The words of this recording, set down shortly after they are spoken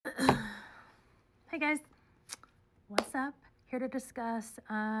Hey guys, what's up? Here to discuss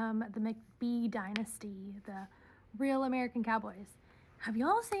the McBee Dynasty, the real American Cowboys. Have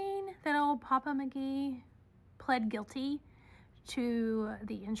y'all seen that old Papa McGee pled guilty to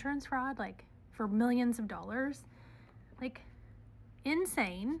the insurance fraud, like for millions of dollars? Like,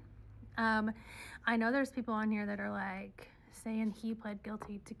 insane. I know there's people on here that are like saying he pled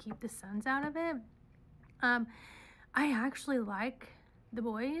guilty to keep the sons out of it. I actually like the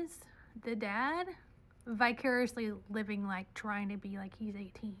boys, the dad, vicariously living like trying to be like he's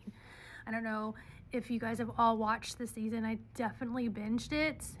 18. I don't know if you guys have all watched the season. I definitely binged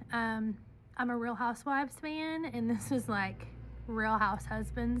it. I'm a Real Housewives fan, and this was like Real House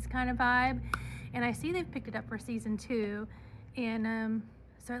Husbands kind of vibe. And I see they've picked it up for season 2. And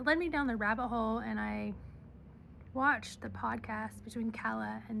so it led me down the rabbit hole, and I watched the podcast between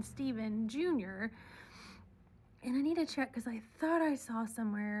Kala and Steven Jr. And I need to check because I thought I saw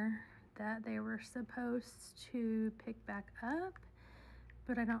somewhere that they were supposed to pick back up,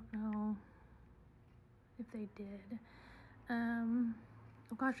 but I don't know if they did. Oh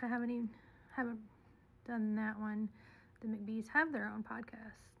gosh, I haven't done that one. The McBees have their own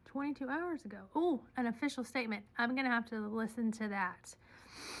podcast 22 hours ago. Oh, an official statement. I'm gonna have to listen to that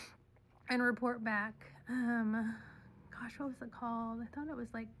and report back. Gosh, what was it called? I thought it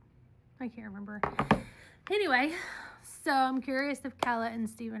was like, I can't remember. Anyway, so I'm curious if Kala and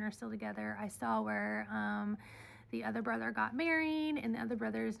Steven are still together. I saw where the other brother got married and the other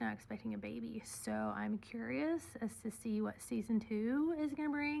brother is now expecting a baby. So I'm curious as to see what season 2 is going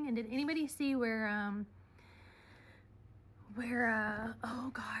to bring. And did anybody see where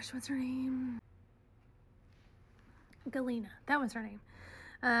oh gosh, what's her name? Galena. That was her name.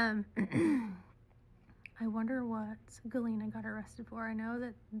 I wonder what Galena got arrested for. I know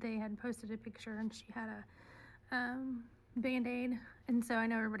that they had posted a picture and she had a Band-Aid. And so I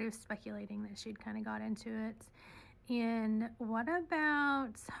know everybody was speculating that she'd kind of got into it. And what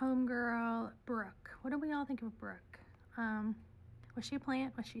about homegirl Brooke? What do we all think of Brooke? Was she a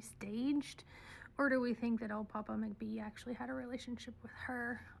plant? Was she staged? Or do we think that old Papa McBee actually had a relationship with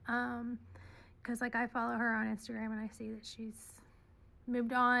her? Because like I follow her on Instagram and I see that she's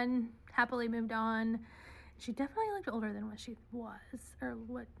moved on, happily moved on. She definitely looked older than what she was, or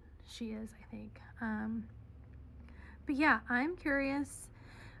what she is, I think. But yeah, I'm curious.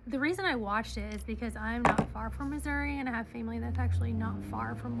 The reason I watched it is because I'm not far from Missouri, and I have family that's actually not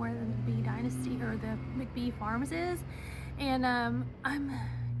far from where the McBee Dynasty or the McBee Farms is. And I'm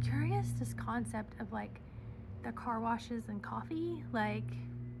curious this concept of like the car washes and coffee, like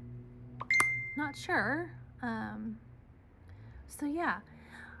not sure. So yeah,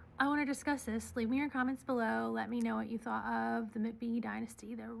 I want to discuss this. Leave me your comments below. Let me know what you thought of the McBee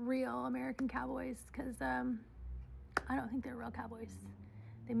Dynasty, the real American Cowboys, because I don't think they're real cowboys.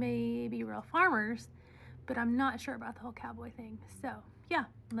 They may be real farmers, but I'm not sure about the whole cowboy thing. So yeah,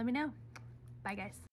 let me know. Bye guys.